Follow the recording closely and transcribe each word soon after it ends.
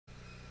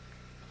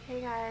Hey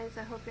guys,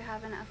 I hope you're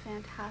having a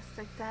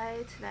fantastic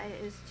day. Today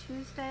is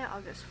Tuesday,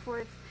 August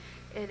 4th.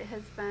 It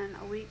has been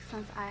a week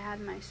since I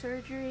had my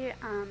surgery.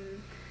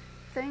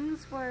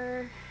 Things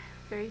were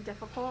very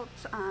difficult,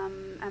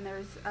 and there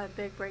was a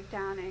big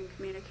breakdown in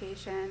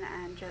communication,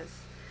 and just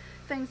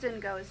things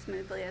didn't go as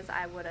smoothly as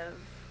I would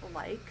have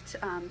liked.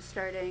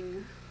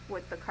 Starting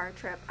with the car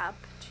trip up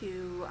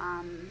to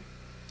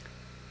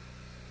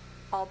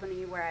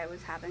Albany, where I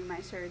was having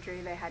my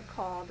surgery, they had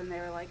called and they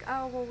were like,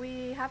 oh, well,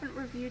 we haven't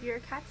reviewed your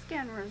CAT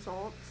scan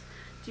results.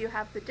 Do you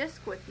have the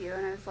disc with you?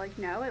 And I was like,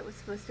 no, it was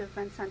supposed to have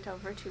been sent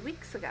over 2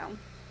 weeks ago.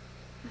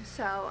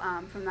 So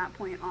from that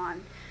point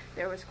on,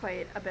 there was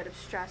quite a bit of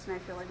stress, and I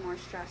feel like more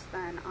stress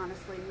than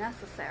honestly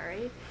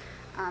necessary.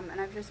 And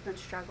I've just been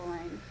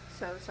struggling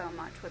so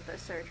much with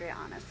this surgery,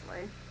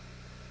 honestly.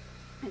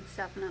 It's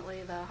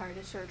definitely the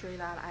hardest surgery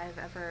that I've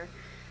ever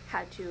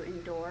had to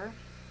endure.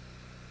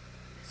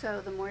 So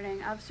the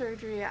morning of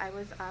surgery, I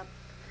was up,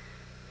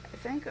 I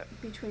think,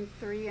 between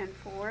 3 and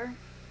 4.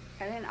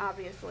 I didn't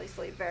obviously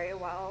sleep very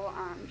well,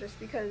 just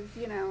because,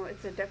 you know,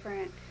 it's a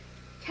different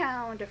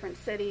town, different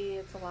city,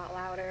 it's a lot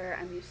louder.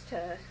 I'm used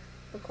to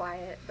the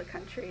quiet, the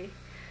country,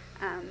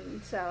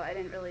 so I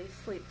didn't really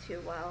sleep too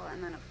well,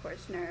 and then of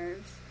course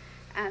nerves.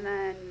 And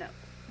then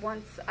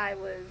once I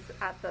was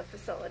at the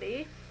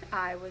facility,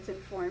 I was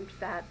informed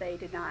that they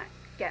did not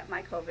get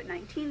my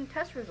COVID-19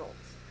 test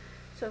results.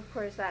 So of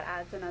course that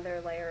adds another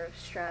layer of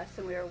stress,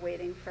 and we were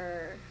waiting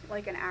for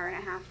like an hour and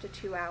a half to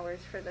 2 hours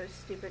for those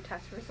stupid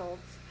test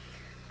results.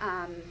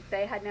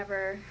 They had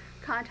never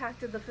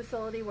contacted the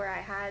facility where I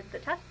had the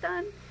test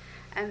done,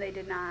 and they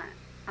did not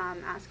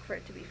ask for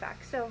it to be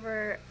faxed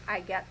over.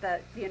 I get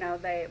that, you know,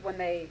 when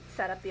they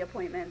set up the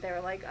appointment, they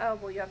were like, oh,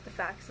 well, you have to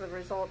fax the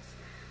results.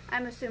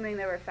 I'm assuming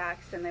they were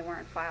faxed and they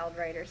weren't filed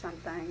right or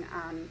something.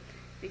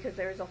 Because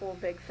there was a whole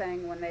big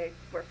thing when they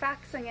were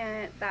faxing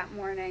it that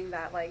morning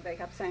that like they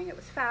kept saying it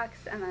was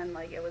faxed and then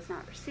like it was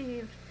not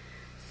received.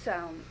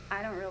 So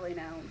I don't really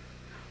know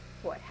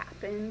what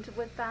happened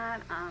with that,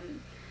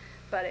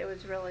 but it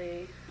was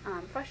really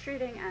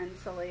frustrating and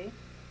silly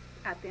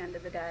at the end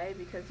of the day,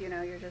 because you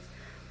know you're just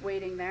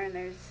waiting there and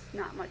there's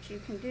not much you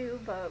can do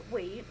but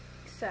wait.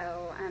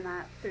 So, and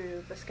that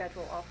threw the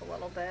schedule off a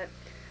little bit.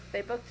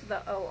 They booked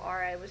the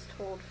OR, I was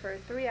told, for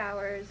 3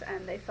 hours,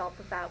 and they felt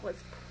that that was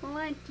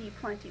plenty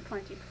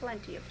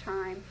of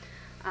time,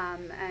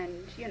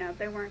 and you know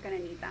they weren't going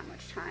to need that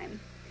much time,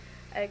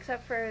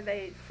 except for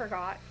they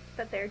forgot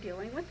that they're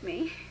dealing with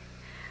me.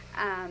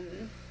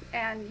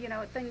 And you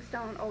know, things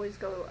don't always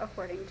go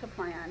according to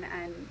plan,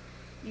 and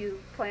you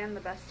plan the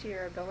best to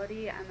your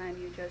ability, and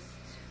then you just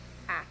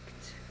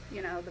act,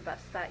 you know, the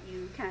best that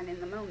you can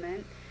in the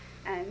moment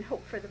and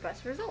hope for the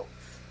best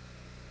results.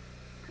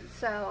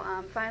 So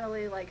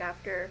finally, like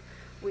after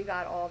we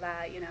got all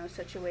that, you know,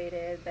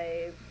 situated,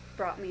 they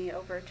brought me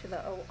over to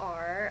the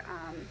OR.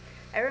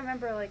 I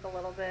remember like a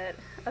little bit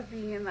of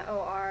being in the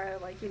OR,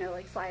 like, you know,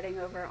 like sliding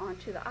over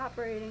onto the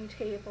operating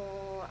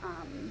table,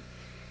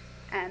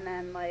 and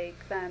then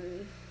like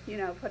them, you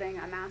know, putting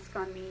a mask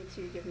on me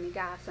to give me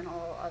gas and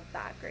all of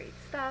that great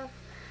stuff.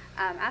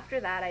 After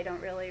that, I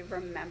don't really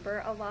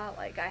remember a lot.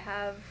 Like I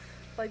have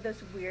like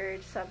this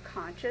weird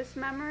subconscious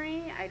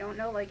memory. I don't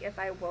know like if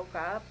I woke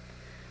up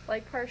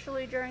like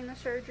partially during the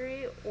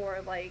surgery,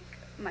 or like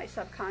my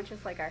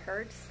subconscious, like I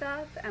heard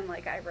stuff and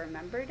like I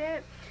remembered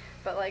it,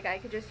 but like I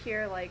could just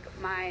hear like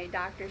my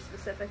doctor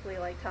specifically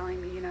like telling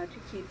me, you know, to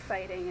keep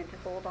fighting and to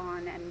hold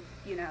on and,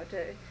 you know,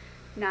 to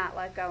not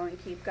let go and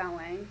keep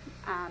going,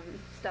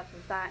 stuff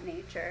of that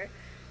nature.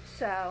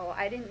 So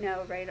I didn't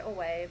know right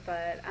away,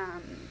 but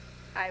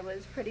I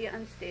was pretty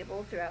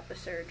unstable throughout the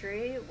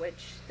surgery,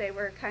 which they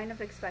were kind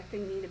of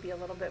expecting me to be a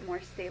little bit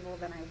more stable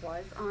than I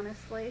was,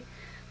 honestly.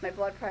 My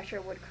blood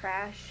pressure would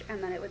crash,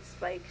 and then it would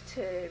spike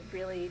to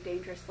really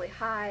dangerously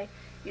high,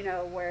 you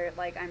know, where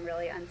like I'm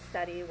really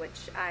unsteady,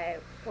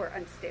 or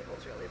unstable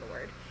is really the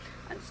word,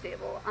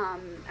 unstable.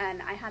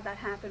 And I had that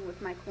happen with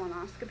my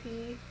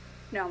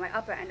my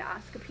upper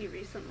endoscopy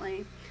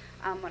recently,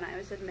 when I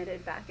was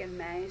admitted back in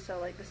May. So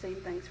like the same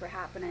things were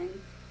happening.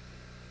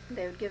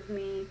 They would give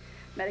me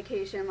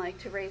medication like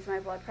to raise my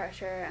blood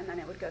pressure, and then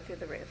it would go through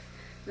the roof.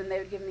 Then they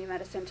would give me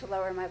medicine to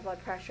lower my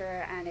blood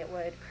pressure, and it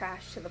would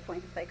crash to the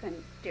point that they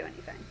couldn't do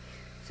anything.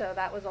 So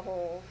that was a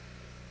whole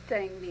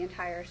thing the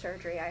entire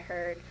surgery, I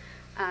heard.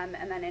 And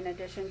then in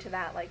addition to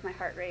that, like my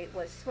heart rate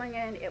was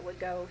swinging, it would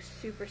go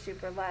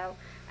super low,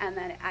 and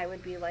then I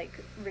would be like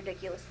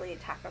ridiculously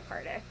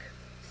tachycardic.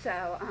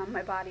 So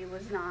my body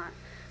was not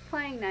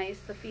playing nice.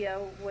 The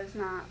physio was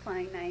not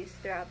playing nice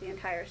throughout the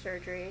entire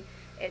surgery.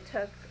 It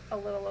took a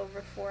little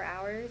over 4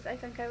 hours, I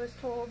think I was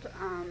told.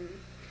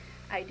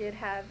 I did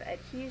have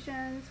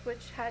adhesions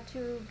which had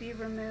to be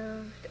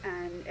removed,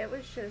 and it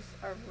was just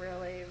a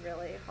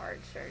really hard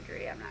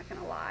surgery, I'm not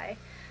gonna lie.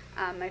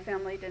 My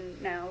family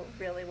didn't know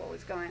really what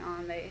was going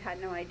on. They had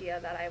no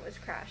idea that I was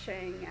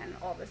crashing and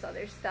all this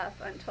other stuff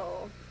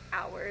until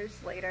hours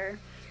later.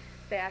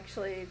 they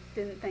actually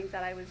didn't think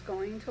that I was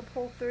going to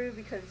pull through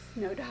because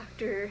no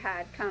doctor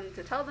had come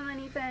to tell them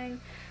anything,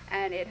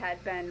 and it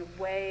had been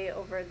way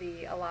over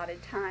the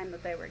allotted time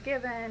that they were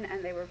given,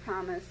 and they were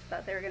promised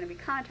that they were going to be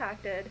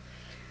contacted.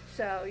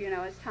 So, you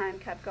know, as time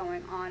kept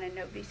going on and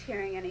nobody's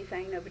hearing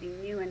anything, nobody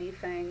knew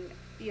anything,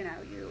 you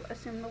know, you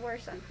assume the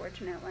worst,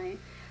 unfortunately.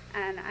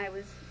 And I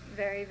was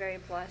very, very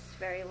blessed,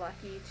 very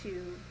lucky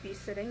to be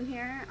sitting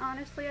here,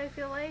 honestly, I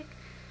feel like,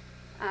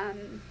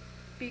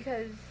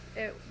 because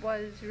it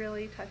was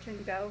really touch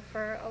and go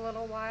for a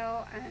little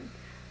while, and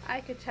I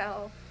could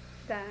tell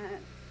that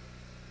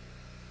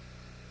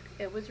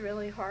it was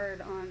really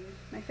hard on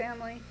my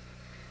family.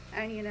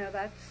 And, you know,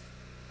 that's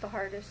the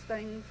hardest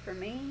thing for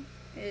me,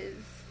 is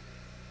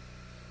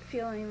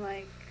feeling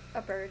like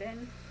a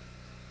burden.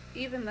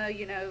 Even though,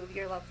 you know,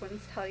 your loved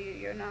ones tell you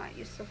you're not,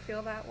 you still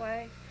feel that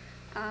way.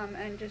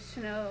 And just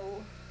to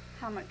know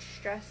how much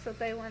stress that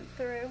they went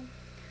through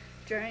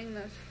during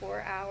those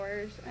 4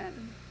 hours,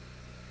 and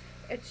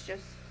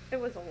it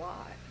was a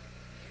lot.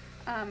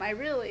 I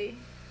really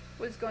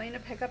was going to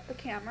pick up the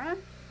camera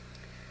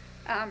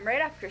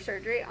right after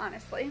surgery,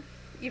 honestly,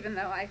 even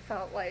though I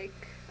felt like,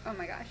 oh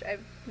my gosh,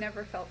 I've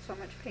never felt so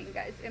much pain,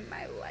 guys, in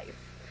my life.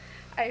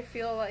 I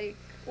feel like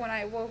when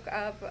I woke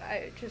up,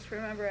 I just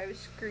remember I was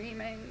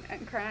screaming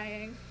and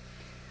crying,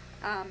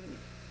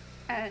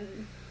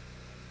 and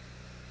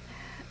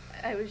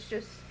I was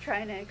just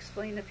trying to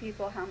explain to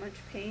people how much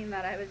pain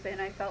that I was in.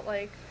 I felt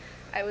like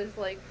I was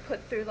like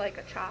put through like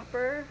a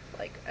chopper,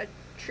 like a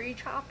tree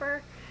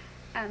chopper,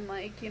 and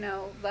like, you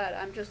know, that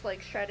I'm just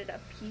like shredded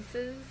up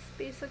pieces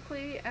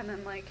basically, and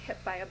then like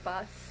hit by a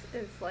bus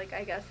is like,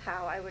 I guess,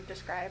 how I would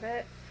describe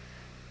it.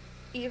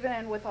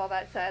 Even with all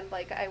that said,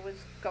 like, I was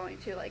going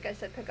to, like I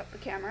said, pick up the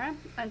camera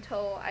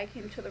until I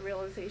came to the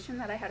realization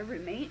that I had a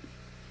roommate,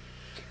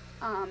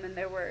 and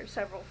there were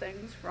several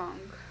things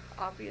wrong,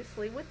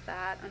 obviously, with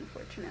that,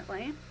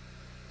 unfortunately.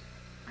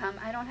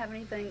 I don't have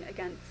anything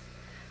against,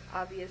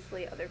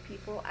 obviously, other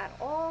people at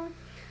all,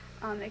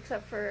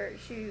 except for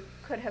she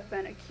could have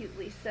been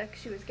acutely sick.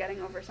 She was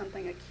getting over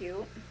something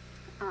acute,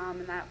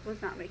 and that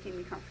was not making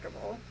me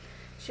comfortable.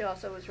 She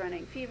also was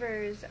running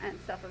fevers and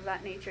stuff of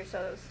that nature,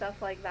 so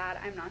stuff like that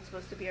I'm not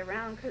supposed to be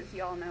around, because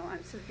y'all know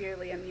I'm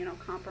severely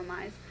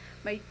immunocompromised.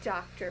 My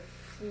doctor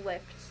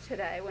flipped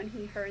today when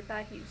he heard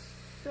that. He was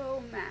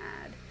so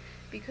mad,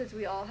 because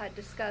we all had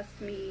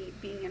discussed me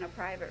being in a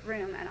private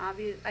room, and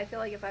I feel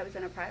like if I was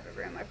in a private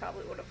room, I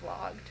probably would have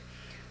vlogged.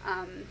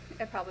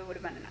 It probably would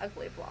have been an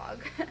ugly vlog,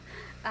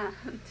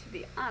 to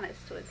be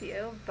honest with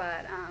you,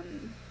 but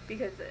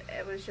because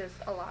it was just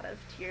a lot of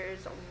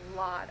tears, a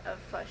lot of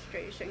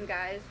frustration,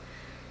 guys.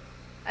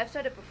 I've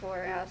said it before,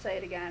 and I'll say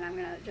it again. I'm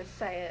going to just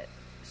say it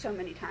so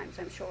many times,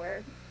 I'm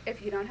sure.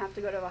 If you don't have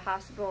to go to a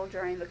hospital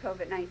during the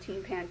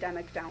COVID-19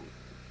 pandemic, don't.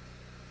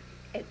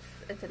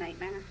 It's a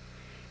nightmare.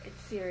 It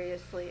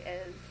seriously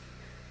is.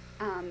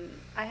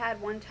 I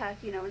had one tech,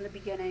 you know, in the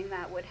beginning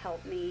that would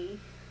help me,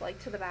 like,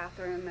 to the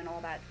bathroom and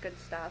all that good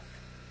stuff.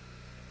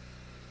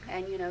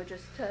 And, you know,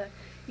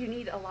 you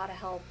need a lot of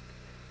help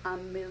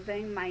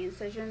moving. My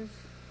incisions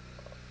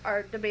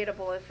are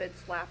debatable if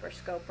it's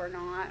laparoscope or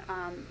not.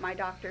 My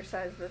doctor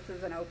says this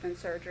is an open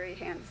surgery,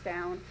 hands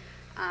down.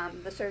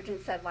 The surgeon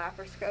said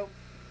laparoscope,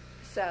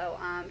 so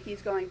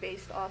he's going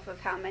based off of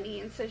how many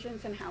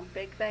incisions and how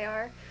big they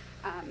are.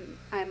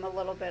 I'm a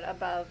little bit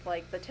above,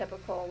 like, the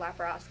typical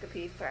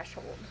laparoscopy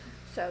threshold,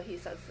 so he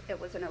says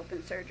it was an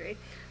open surgery.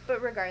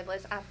 But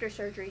regardless, after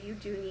surgery, you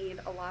do need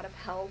a lot of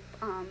help,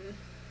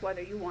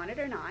 whether you want it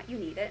or not, you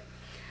need it.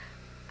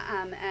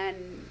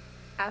 And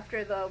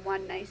after the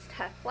one nice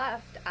tech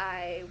left,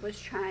 I was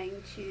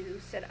trying to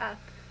sit up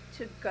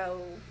to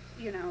go,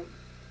 you know,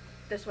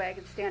 this way I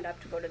could stand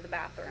up to go to the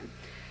bathroom.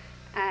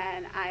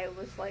 And I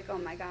was like, oh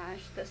my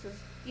gosh, this is,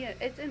 you know,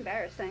 it's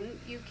embarrassing.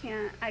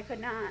 I could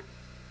not,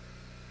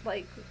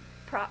 like,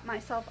 prop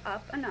myself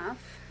up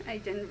enough. I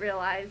didn't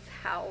realize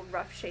how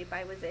rough shape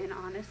I was in,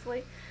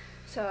 honestly.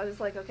 So I was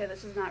like, okay,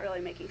 this is not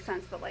really making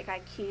sense, but, like,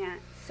 I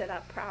can't sit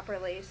up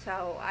properly.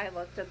 So I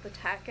looked at the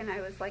tech and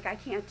I was like, I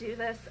can't do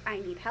this. I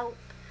need help.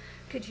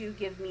 Could you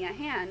give me a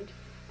hand?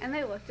 And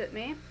they looked at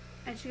me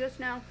and she goes,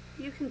 no,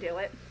 you can do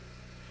it.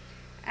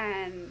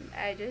 And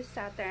I just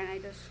sat there and I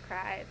just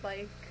cried,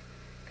 like,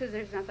 because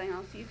there's nothing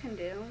else you can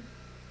do.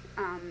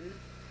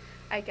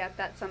 I get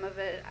that some of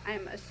it,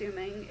 I'm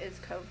assuming, is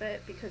COVID,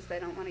 because they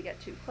don't want to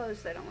get too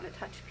close, they don't want to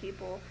touch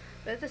people,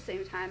 but at the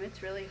same time,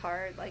 it's really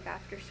hard, like,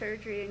 after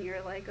surgery, and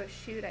you're like, oh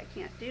shoot, I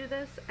can't do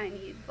this, I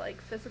need, like,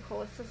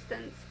 physical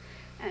assistance,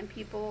 and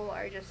people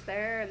are just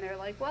there, and they're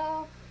like,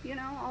 well, you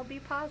know, I'll be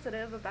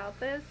positive about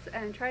this,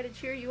 and try to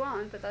cheer you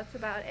on, but that's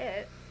about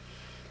it.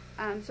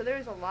 So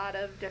there's a lot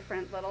of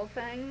different little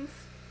things,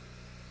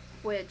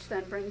 which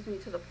then brings me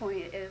to the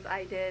point is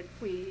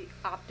we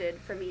opted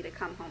for me to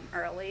come home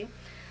early.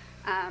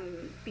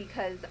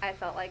 Because I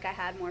felt like I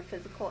had more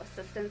physical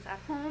assistance at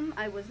home.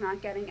 I was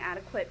not getting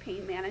adequate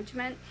pain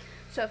management.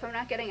 So if I'm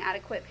not getting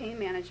adequate pain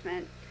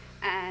management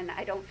and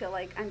I don't feel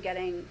like I'm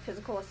getting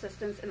physical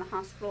assistance in the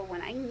hospital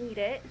when I need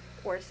it,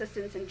 or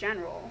assistance in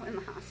general in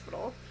the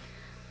hospital,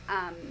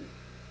 Um,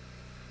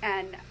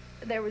 and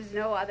there was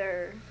no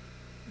other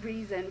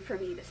reason for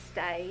me to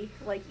stay.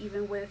 Like,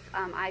 even with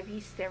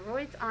IV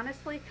steroids,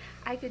 honestly,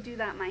 I could do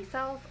that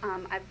myself.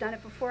 I've done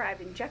it before.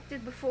 I've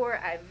injected before.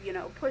 I've, you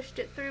know, pushed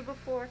it through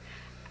before.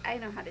 I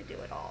know how to do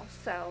it all.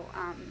 So,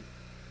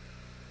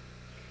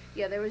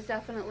 yeah, there was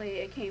definitely,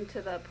 it came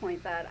to the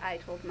point that I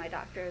told my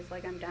doctors,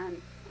 like, I'm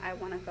done. I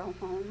want to go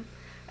home.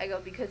 I go,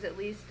 because at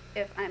least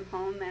if I'm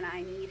home and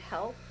I need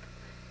help,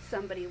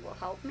 somebody will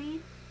help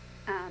me.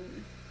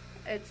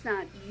 It's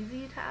not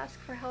easy to ask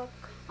for help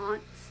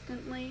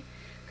constantly,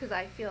 because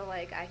I feel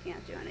like I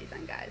can't do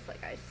anything, guys. Like,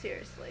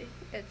 seriously,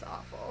 it's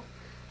awful.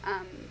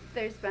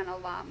 There's been a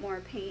lot more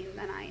pain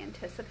than I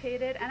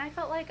anticipated, and I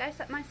felt like I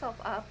set myself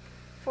up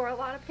for a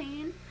lot of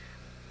pain,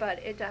 but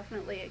it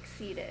definitely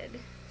exceeded.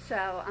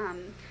 So,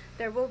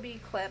 there will be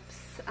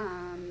clips,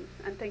 I'm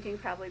thinking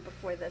probably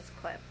before this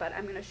clip, but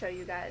I'm going to show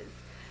you guys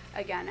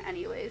again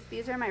anyways.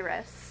 These are my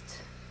wrists,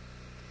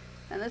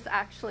 and this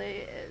actually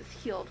is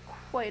healed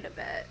quite a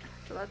bit.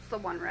 So that's the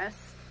one wrist,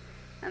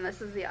 and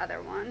this is the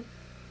other one.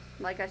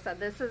 Like I said,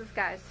 this is,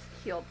 guys,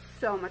 healed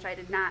so much. I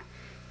did not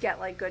get,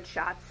 like, good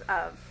shots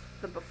of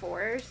the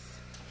befores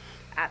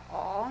at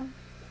all.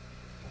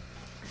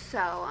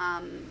 So,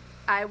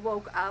 I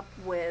woke up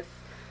with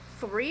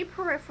 3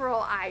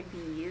 peripheral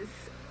IVs,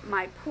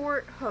 my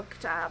port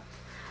hooked up,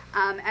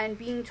 and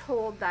being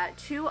told that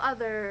 2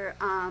 other,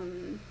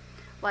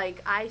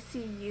 like,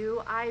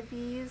 ICU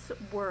IVs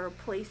were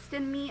placed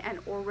in me and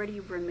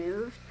already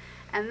removed.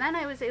 And then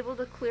I was able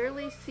to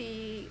clearly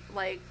see,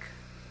 like,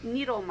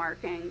 needle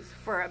markings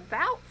for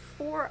about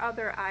 4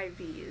 other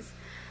IVs.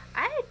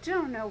 I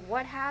don't know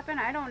what happened.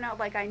 I don't know.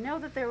 Like, I know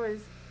that there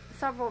was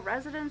several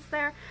residents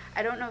there.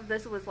 I don't know if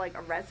this was like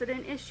a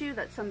resident issue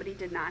that somebody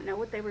did not know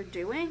what they were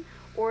doing,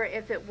 or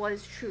if it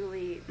was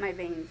truly my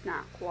veins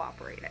not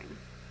cooperating.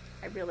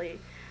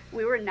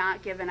 We were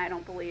not given, I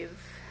don't believe,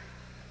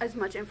 as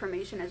much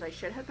information as I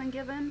should have been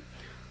given.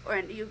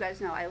 And you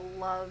guys know I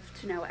love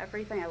to know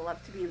everything. I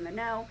love to be in the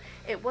know.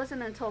 It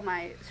wasn't until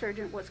my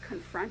surgeon was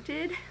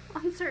confronted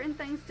on certain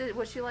things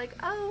was she like,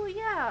 oh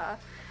yeah.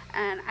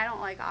 And I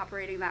don't like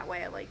operating that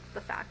way. I like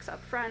the facts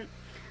up front.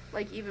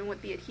 Like, even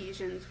with the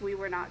adhesions, we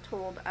were not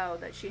told, oh,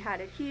 that she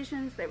had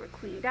adhesions, they were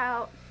cleaned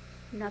out.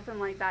 Nothing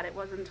like that. It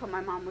wasn't until my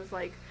mom was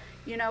like,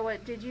 you know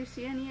what, did you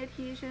see any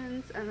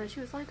adhesions? And then she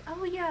was like,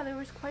 oh yeah, there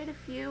was quite a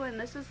few, and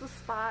this is the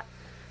spot.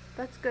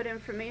 That's good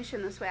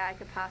information. This way I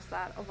could pass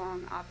that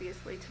along,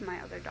 obviously, to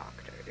my other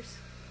doctors.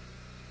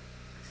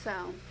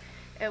 So,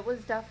 it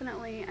was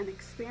definitely an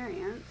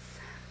experience,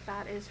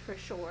 that is for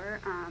sure.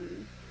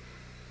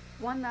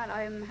 One that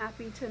I'm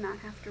happy to not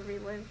have to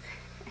relive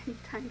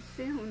anytime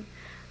soon,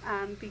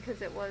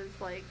 because it was,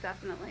 like,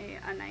 definitely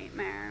a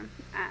nightmare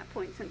at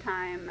points in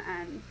time,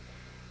 and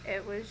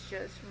it was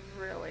just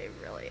really,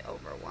 really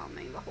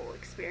overwhelming, the whole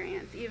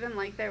experience. Even,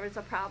 like, there was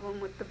a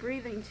problem with the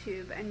breathing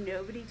tube, and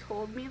nobody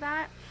told me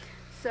that.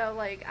 So,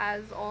 like,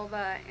 as all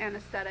the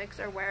anesthetics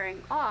are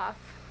wearing off,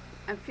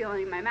 I'm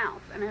feeling my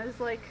mouth, and I was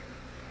like,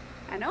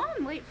 I know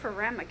I'm late for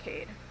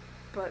Remicade,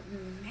 but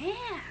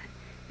man,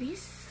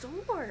 these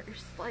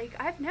sores, like,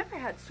 I've never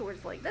had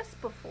sores like this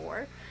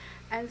before.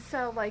 And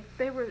so, like,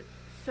 they were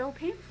so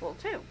painful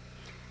too,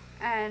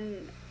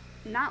 and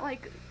not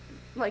like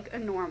a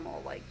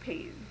normal, like,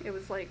 pain. It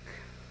was, like,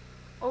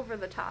 over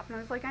the top, and I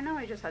was like, I know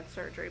I just had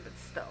surgery, but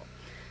still.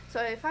 So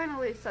I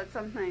finally said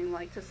something,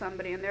 like, to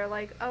somebody, and they're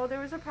like, oh,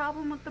 there was a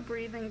problem with the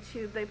breathing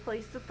tube, they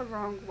placed it the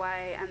wrong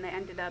way, and they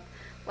ended up,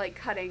 like,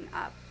 cutting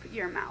up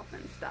your mouth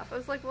and stuff. I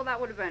was like, well, that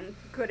would have been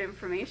good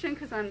information,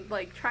 because I'm,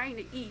 like, trying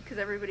to eat, because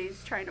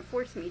everybody's trying to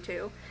force me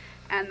to,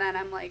 and then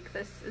I'm like,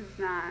 this is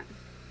not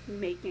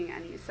making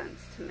any sense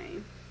to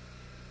me.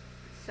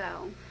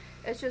 So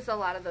it's just a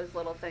lot of those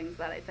little things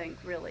that I think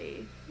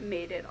really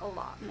made it a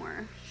lot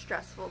more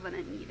stressful than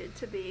it needed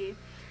to be.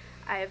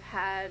 I've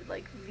had,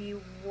 like, the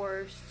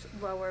worst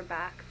lower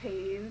back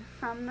pain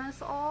from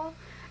this all,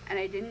 and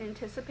I didn't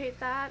anticipate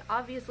that.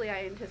 Obviously,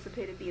 I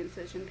anticipated the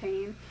incision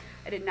pain.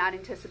 I did not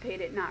anticipate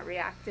it not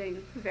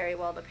reacting very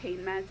well to pain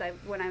meds.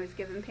 When I was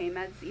given pain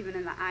meds, even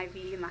in the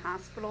IV in the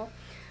hospital,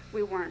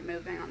 we weren't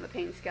moving on the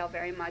pain scale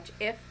very much.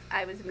 If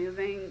I was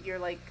moving, you're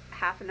like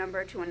half a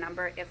number to a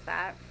number, if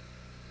that.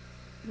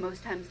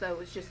 Most times, though, it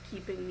was just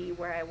keeping me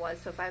where I was.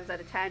 So if I was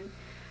at a 10,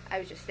 I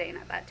was just staying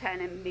at that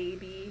 10 and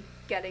maybe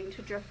getting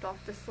to drift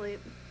off to sleep.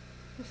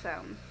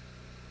 So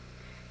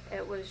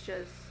it was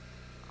just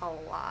a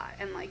lot.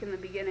 And, like, in the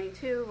beginning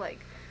too, like,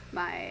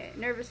 my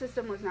nervous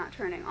system was not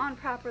turning on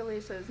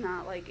properly, so I was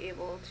not, like,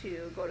 able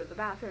to go to the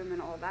bathroom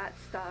and all that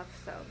stuff.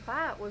 So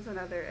that was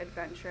another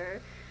adventure.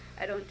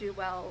 I don't do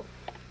well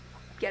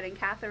getting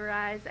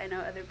catheterized. I know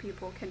other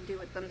people can do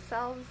it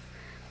themselves.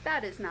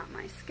 That is not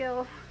my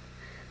skill.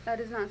 That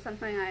is not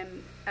something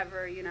I'm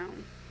ever, you know,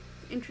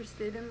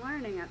 interested in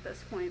learning at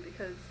this point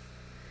because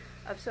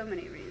of so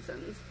many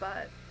reasons.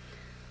 But,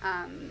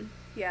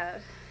 yeah,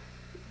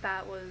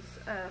 that was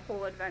a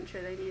whole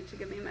adventure. They needed to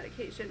give me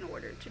medication in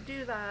order to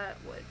do that,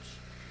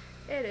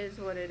 which it is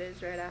what it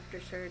is right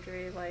after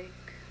surgery. Like,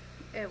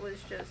 it was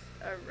just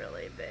a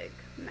really big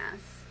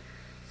mess.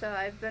 So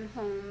I've been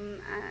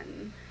home,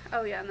 and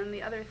oh yeah, and then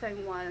the other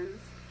thing was,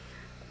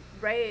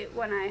 right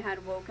when I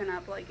had woken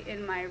up, like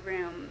in my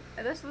room,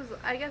 this was,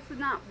 I guess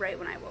not right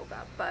when I woke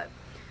up, but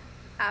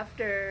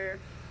after,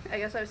 I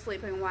guess I was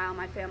sleeping while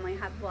my family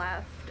had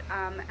left,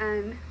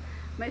 and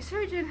my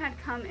surgeon had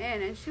come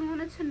in, and she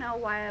wanted to know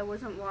why I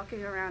wasn't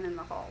walking around in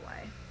the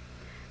hallway.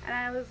 And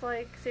I was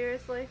like,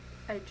 seriously?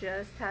 I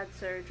just had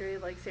surgery,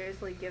 like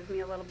seriously, give me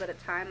a little bit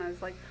of time. I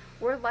was like,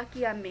 we're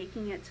lucky I'm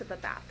making it to the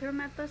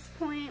bathroom at this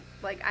point.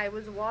 Like, I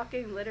was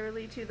walking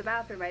literally to the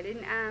bathroom. I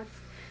didn't ask.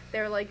 They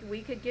were like,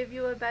 we could give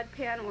you a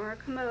bedpan or a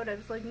commode. I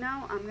was like,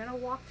 no, I'm gonna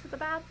walk to the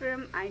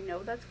bathroom. I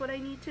know that's what I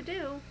need to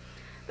do.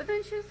 But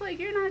then she was like,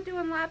 you're not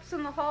doing laps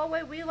in the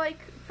hallway. We like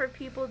for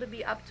people to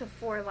be up to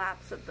 4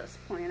 laps at this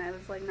point. I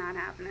was like, not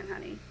happening,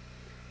 honey.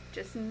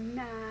 Just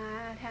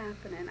not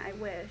happening. I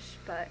wish,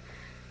 but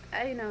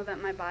I know that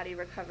my body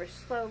recovers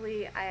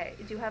slowly. I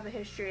do have a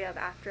history of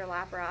after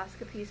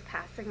laparoscopies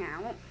passing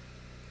out.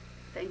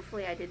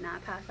 Thankfully, I did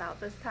not pass out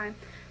this time,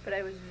 but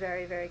I was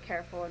very, very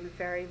careful and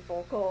very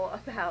vocal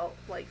about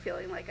like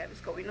feeling like I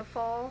was going to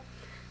fall.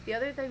 The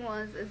other thing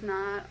is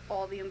not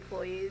all the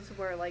employees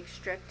were like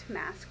strict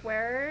mask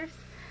wearers,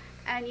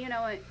 and you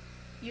know what,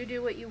 you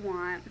do what you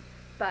want,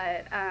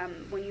 but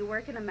when you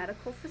work in a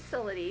medical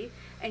facility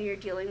and you're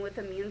dealing with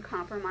immune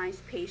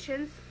compromised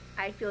patients,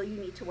 I feel you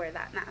need to wear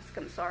that mask.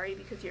 I'm sorry,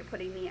 because you're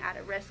putting me at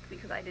a risk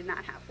because I did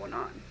not have one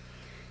on.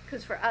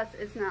 Because for us,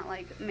 it's not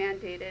like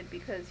mandated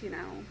because, you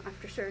know,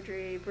 after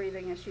surgery,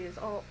 breathing issues,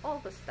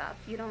 all the stuff,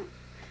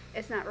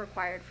 it's not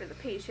required for the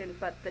patient,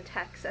 but the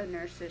techs and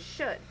nurses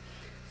should.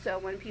 So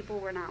when people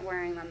were not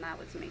wearing them, that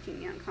was making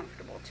me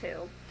uncomfortable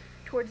too.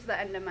 Towards the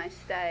end of my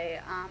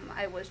stay,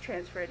 I was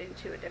transferred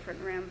into a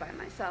different room by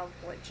myself,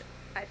 which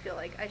I feel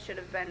like I should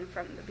have been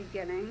from the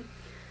beginning.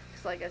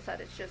 Because like I said,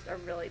 it's just a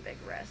really big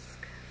risk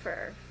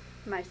for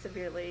my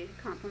severely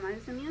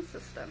compromised immune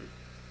system.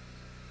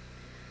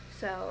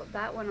 So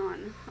that went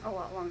on a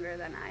lot longer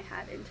than I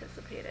had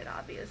anticipated,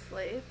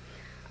 obviously.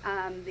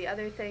 The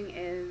other thing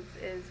is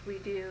we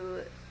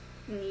do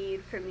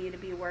need for me to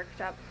be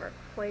worked up for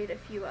quite a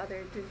few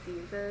other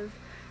diseases.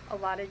 A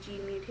lot of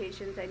gene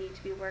mutations I need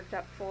to be worked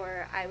up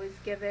for. I was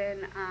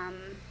given,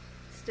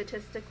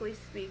 statistically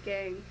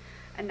speaking,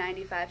 a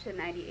 95 to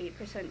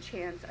 98%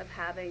 chance of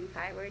having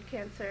thyroid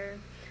cancer.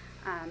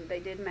 They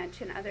did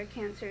mention other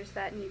cancers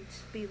that need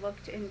to be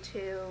looked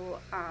into,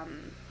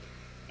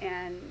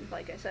 and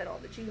like I said, all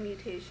the gene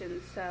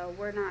mutations, so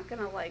we're not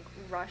gonna like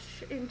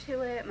rush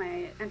into it.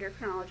 My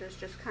endocrinologist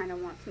just kind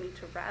of wants me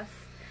to rest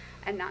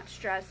and not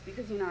stress,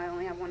 because you know I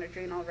only have one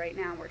adrenal right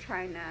now. We're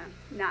trying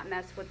to not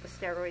mess with the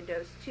steroid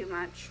dose too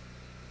much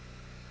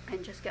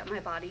and just get my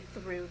body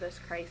through this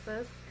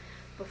crisis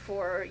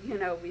before, you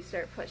know, we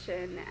start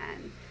pushing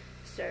and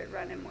start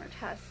running more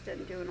tests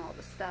and doing all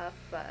the stuff.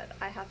 But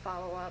I have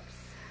follow-ups.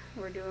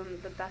 We're doing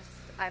the best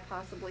I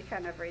possibly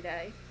can every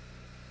day.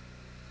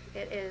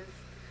 It is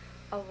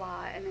a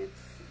lot, and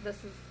this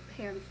is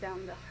hands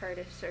down the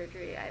hardest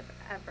surgery I've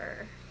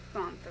ever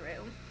gone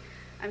through.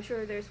 I'm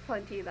sure there's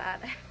plenty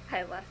that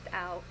I left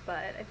out,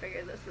 but I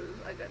figured this is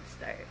a good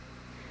start.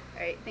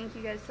 Alright, thank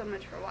you guys so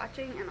much for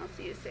watching, and I'll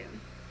see you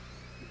soon.